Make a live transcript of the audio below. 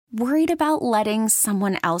Worried about letting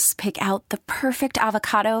someone else pick out the perfect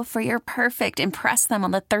avocado for your perfect impress them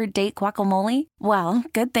on the third date guacamole? Well,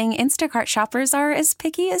 good thing Instacart shoppers are as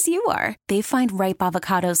picky as you are. They find ripe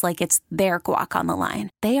avocados like it's their guac on the line.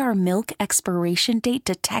 They are milk expiration date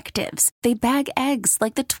detectives. They bag eggs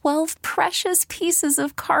like the 12 precious pieces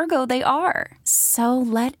of cargo they are. So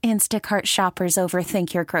let Instacart shoppers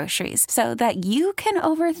overthink your groceries so that you can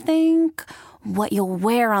overthink what you'll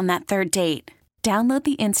wear on that third date. Download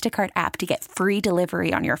the Instacart app to get free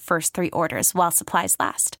delivery on your first 3 orders while supplies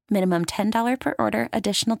last. Minimum $10 per order.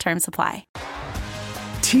 Additional terms apply.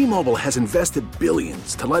 T-Mobile has invested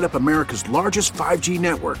billions to light up America's largest 5G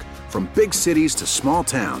network, from big cities to small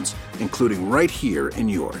towns, including right here in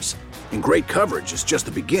yours. And great coverage is just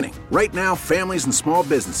the beginning. Right now, families and small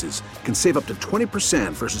businesses can save up to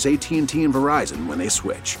 20% versus AT&T and Verizon when they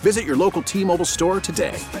switch. Visit your local T-Mobile store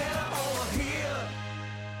today.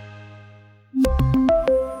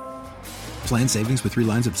 Plan savings with 3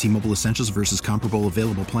 lines of T-Mobile Essentials versus comparable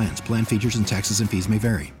available plans. Plan features and taxes and fees may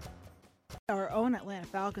vary. Our own Atlanta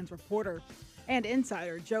Falcons reporter and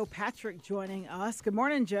insider Joe Patrick joining us. Good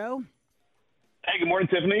morning, Joe. Hey, good morning,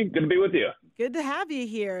 Tiffany. Good to be with you. Good to have you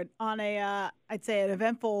here on I'd say an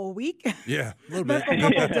eventful week. Yeah, a little bit. A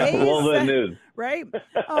couple of days. A little bit of news. Right?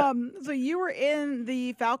 So you were in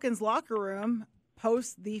the Falcons locker room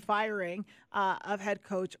post the firing of head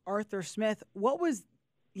coach Arthur Smith. What was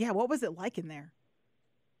it like in there?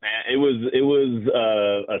 Man, it was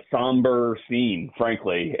a somber scene,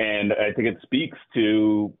 frankly, and I think it speaks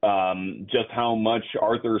to just how much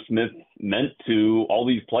Arthur Smith meant to all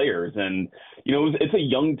these players. And it's a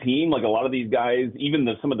young team. Like, a lot of these guys, even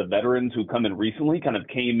some of the veterans who come in recently, kind of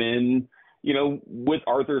came in, with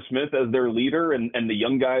Arthur Smith as their leader, and the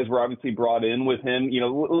young guys were obviously brought in with him.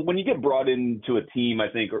 When you get brought into a team, I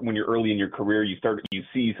think when you're early in your career, you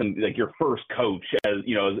see some, like, your first coach as,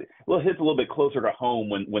 hits a little bit closer to home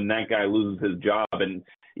when that guy loses his job. And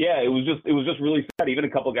yeah, it was just really sad. Even a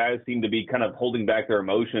couple guys seemed to be kind of holding back their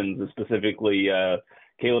emotions, specifically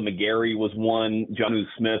Caleb McGarry was one, Jonnu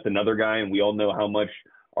Smith, another guy, and we all know how much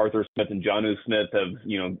Arthur Smith and Jonnu Smith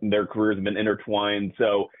have, their careers have been intertwined.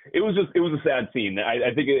 So it was a sad scene.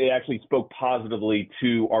 I think it actually spoke positively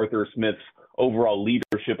to Arthur Smith's overall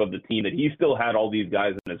leadership of the team, that he still had all these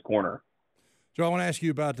guys in his corner. Joe, I want to ask you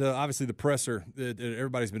about, obviously, the presser that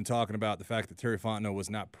everybody's been talking about, the fact that Terry Fontenot was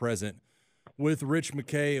not present with Rich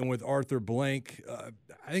McKay and with Arthur Blank.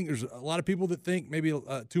 I think there's a lot of people that think maybe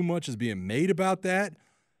too much is being made about that.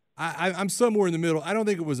 I'm somewhere in the middle. I don't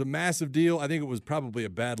think it was a massive deal. I think it was probably a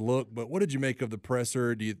bad look. But what did you make of the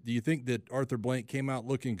presser? Do you think that Arthur Blank came out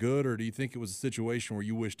looking good, or do you think it was a situation where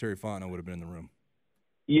you wish Terry Fontenot would have been in the room?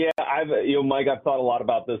 Yeah, Mike, I've thought a lot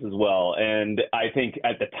about this as well, and I think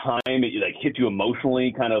at the time it hit you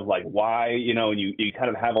emotionally, kind of like why, and you kind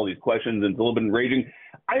of have all these questions, and it's a little bit enraging.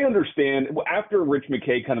 I understand after Rich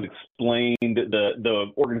McKay kind of explained the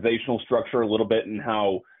organizational structure a little bit and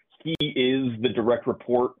how he is the direct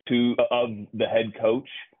report of the head coach,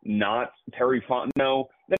 not Terry Fontenot.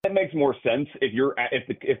 That makes more sense. If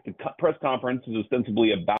the press conference is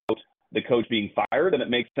ostensibly about the coach being fired, then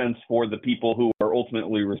it makes sense for the people who are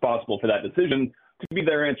ultimately responsible for that decision to be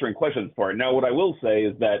there answering questions for it. Now, what I will say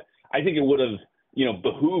is that I think it would have,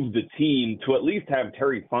 behooved the team to at least have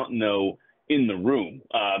Terry Fontenot in the room,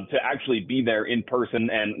 to actually be there in person.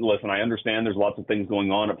 And listen, I understand there's lots of things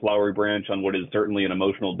going on at Flowery Branch on what is certainly an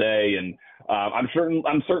emotional day. And I'm certain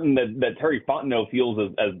that Terry Fontenot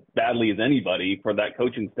feels as badly as anybody for that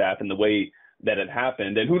coaching staff and the way that it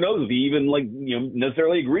happened. And who knows if he even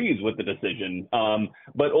necessarily agrees with the decision.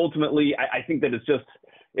 But ultimately, I think that it's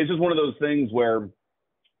just one of those things where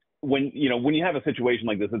when you have a situation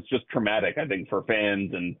like this, it's just traumatic, I think, for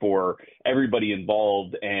fans and for everybody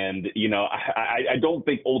involved. And, I don't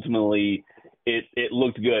think ultimately it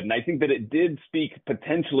looked good. And I think that it did speak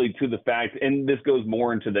potentially to the fact, and this goes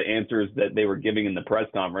more into the answers that they were giving in the press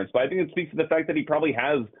conference, but I think it speaks to the fact that he probably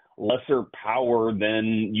has lesser power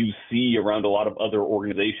than you see around a lot of other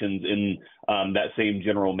organizations in that same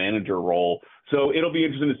general manager role. So it'll be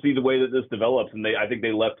interesting to see the way that this develops. And I think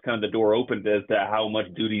they left kind of the door open as to how much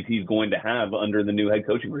duties he's going to have under the new head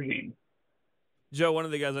coaching regime. Joe, one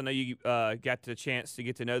of the guys I know you got the chance to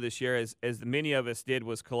get to know this year, as many of us did,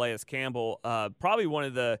 was Calais Campbell. Probably one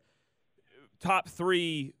of the top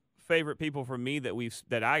 3 favorite people for me that we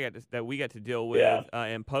got to deal with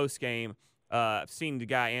in post game. I've seen the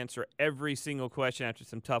guy answer every single question after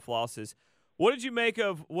some tough losses. What did you make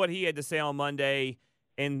of what he had to say on Monday?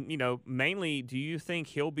 And, mainly, do you think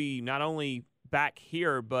he'll be not only back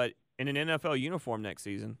here but in an NFL uniform next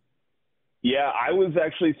season? Yeah, I was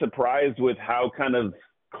actually surprised with how kind of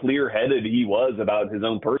clear-headed he was about his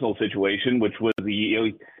own personal situation, which was,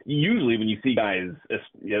 usually when you see guys,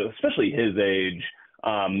 especially his age,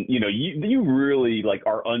 you really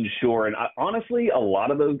are unsure. And honestly, a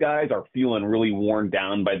lot of those guys are feeling really worn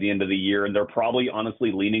down by the end of the year, and they're probably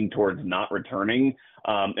honestly leaning towards not returning.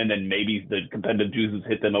 And then maybe the competitive juices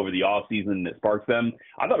hit them over the offseason and it sparks them.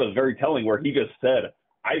 I thought it was very telling where he just said,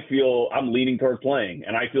 I feel I'm leaning towards playing,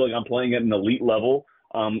 and I feel like I'm playing at an elite level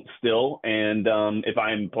still. And if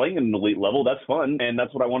I'm playing at an elite level, that's fun, and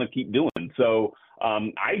that's what I want to keep doing. So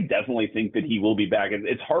I definitely think that he will be back.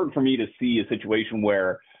 It's hard for me to see a situation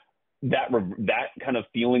where that kind of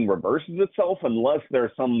feeling reverses itself unless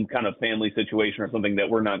there's some kind of family situation or something that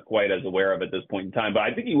we're not quite as aware of at this point in time. But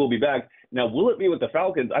I think he will be back. Now, will it be with the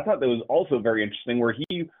Falcons? I thought that was also very interesting where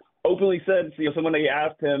he openly said, someone they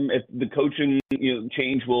asked him if the coaching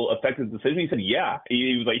change will affect his decision. He said, yeah.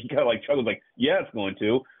 He kind of chuckled, yeah, it's going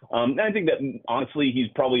to. And I think that honestly, he's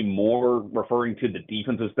probably more referring to the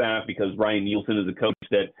defensive staff because Ryan Nielsen is a coach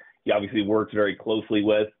that he obviously works very closely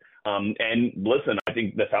with. And listen, I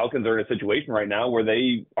think the Falcons are in a situation right now where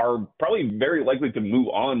they are probably very likely to move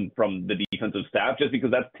on from the defensive staff just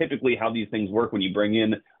because that's typically how these things work. When you bring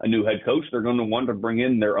in a new head coach, they're going to want to bring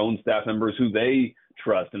in their own staff members who they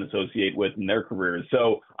trust and associate with in their careers.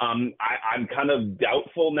 So I'm kind of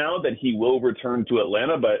doubtful now that he will return to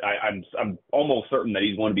Atlanta, but I'm almost certain that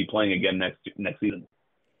he's going to be playing again next season.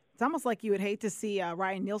 It's almost like you would hate to see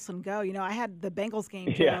Ryan Nielsen go. I had the Bengals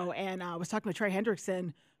game, Joe, and I was talking with Trey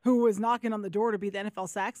Hendrickson, who was knocking on the door to be the NFL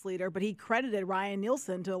sacks leader, but he credited Ryan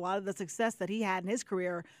Nielsen to a lot of the success that he had in his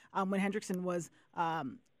career when Hendrickson was,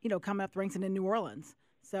 coming up the ranks and in New Orleans.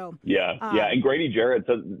 So and Grady Jarrett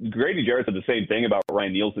said the same thing about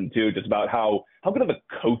Ryan Nielsen too, just about how good of a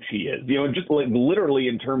coach he is. Just literally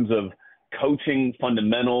in terms of coaching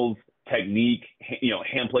fundamentals, technique,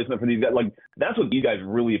 hand placement for these guys. That's what these guys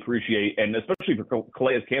really appreciate, and especially for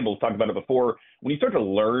Calais Campbell, talked about it before. When you start to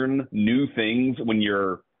learn new things when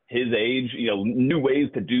you're his age, new ways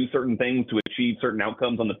to do certain things to achieve certain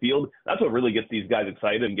outcomes on the field, that's what really gets these guys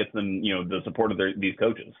excited and gets them, the support of these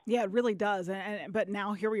coaches. Yeah, it really does. But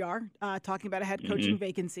now here we are talking about a head coaching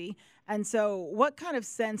vacancy. And so what kind of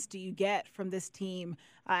sense do you get from this team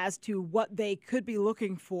as to what they could be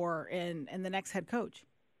looking for in the next head coach?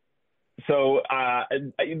 So,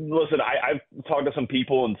 listen, I've talked to some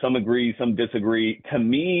people and some agree, some disagree. To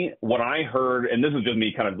me, what I heard, and this is just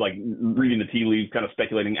me kind of reading the tea leaves, kind of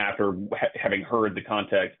speculating after having heard the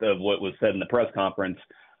context of what was said in the press conference,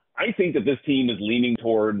 I think that this team is leaning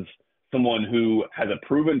towards someone who has a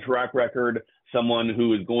proven track record, someone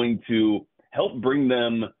who is going to help bring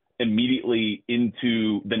them immediately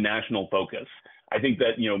into the national focus. I think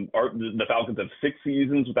that, the Falcons have 6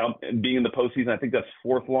 seasons without being in the postseason. I think that's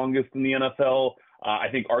 4th longest in the NFL. I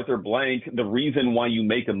think Arthur Blank, the reason why you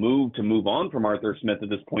make a move to move on from Arthur Smith at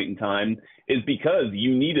this point in time is because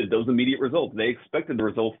you needed those immediate results. They expected the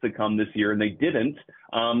results to come this year, and they didn't.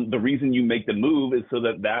 The reason you make the move is so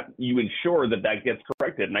that you ensure that gets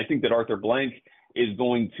corrected. And I think that Arthur Blank is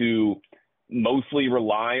going to mostly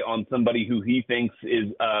rely on somebody who he thinks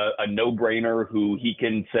is a no-brainer, who he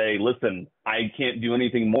can say, listen, I can't do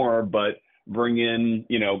anything more but bring in,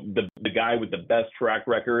 the guy with the best track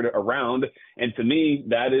record around. And to me,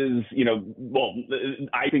 that is,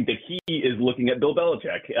 I think that he is looking at Bill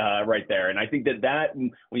Belichick right there. And I think that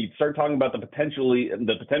when you start talking about the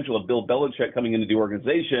potential of Bill Belichick coming into the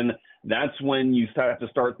organization, that's when you have to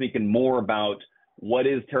start thinking more about what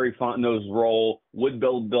is Terry Fontenot's role? Would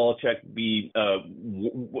Bill Belichick be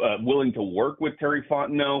willing to work with Terry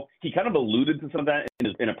Fontenot? He kind of alluded to some of that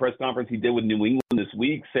in a press conference he did with New England this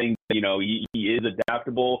week, saying, he is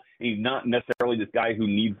adaptable. He's not necessarily this guy who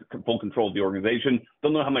needs full control of the organization.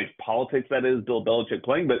 Don't know how much politics that is, Bill Belichick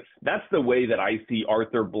playing, but that's the way that I see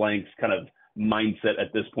Arthur Blank's kind of mindset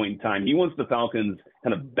at this point in time. He wants the Falcons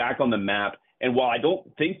kind of back on the map. And while I don't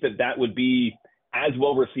think that would be as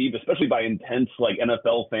well received, especially by intense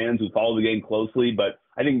NFL fans who follow the game closely, but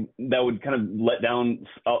I think that would kind of let down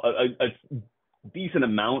a decent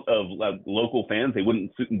amount of local fans. They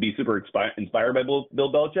wouldn't be super inspired by Bill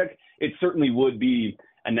Belichick. It certainly would be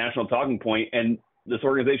a national talking point, and this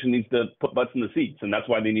organization needs to put butts in the seats, and that's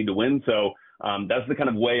why they need to win. So that's the kind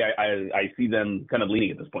of way I see them kind of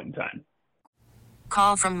leaning at this point in time.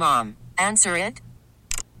 Call from mom. Answer it.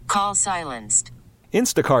 Call silenced.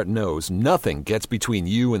 Instacart knows nothing gets between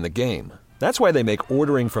you and the game. That's why they make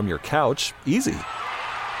ordering from your couch easy.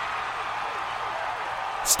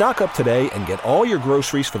 Stock up today and get all your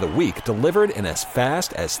groceries for the week delivered in as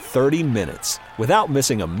fast as 30 minutes without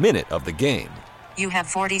missing a minute of the game. You have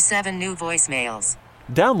 47 new voicemails.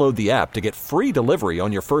 Download the app to get free delivery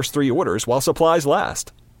on your first 3 orders while supplies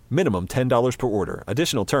last. Minimum $10 per order.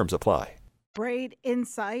 Additional terms apply. Great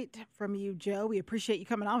insight from you, Joe. We appreciate you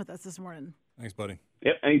coming on with us this morning. Thanks, buddy.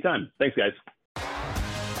 Yep, anytime. Thanks, guys.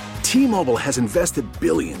 T-Mobile has invested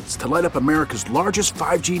billions to light up America's largest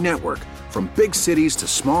 5G network, from big cities to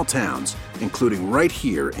small towns, including right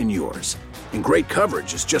here in yours. And great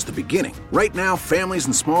coverage is just the beginning. Right now, families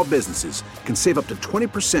and small businesses can save up to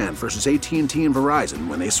 20% versus AT&T and Verizon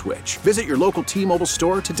when they switch. Visit your local T-Mobile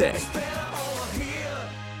store today.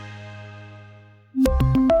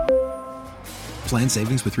 Plan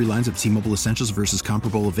savings with 3 lines of T-Mobile Essentials versus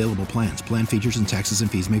comparable available plans. Plan features and taxes and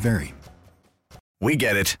fees may vary. We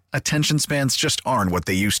get it. Attention spans just aren't what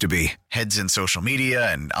they used to be. Heads in social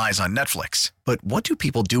media and eyes on Netflix. But what do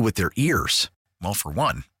people do with their ears? Well, for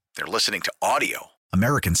one, they're listening to audio.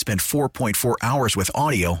 Americans spend 4.4 hours with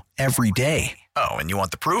audio every day. Oh, and you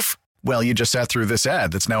want the proof? Well, you just sat through this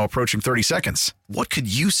ad that's now approaching 30 seconds. What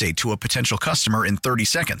could you say to a potential customer in 30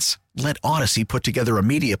 seconds? Let Odyssey put together a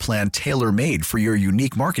media plan tailor-made for your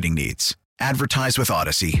unique marketing needs. Advertise with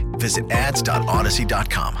Odyssey. Visit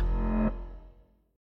ads.odyssey.com.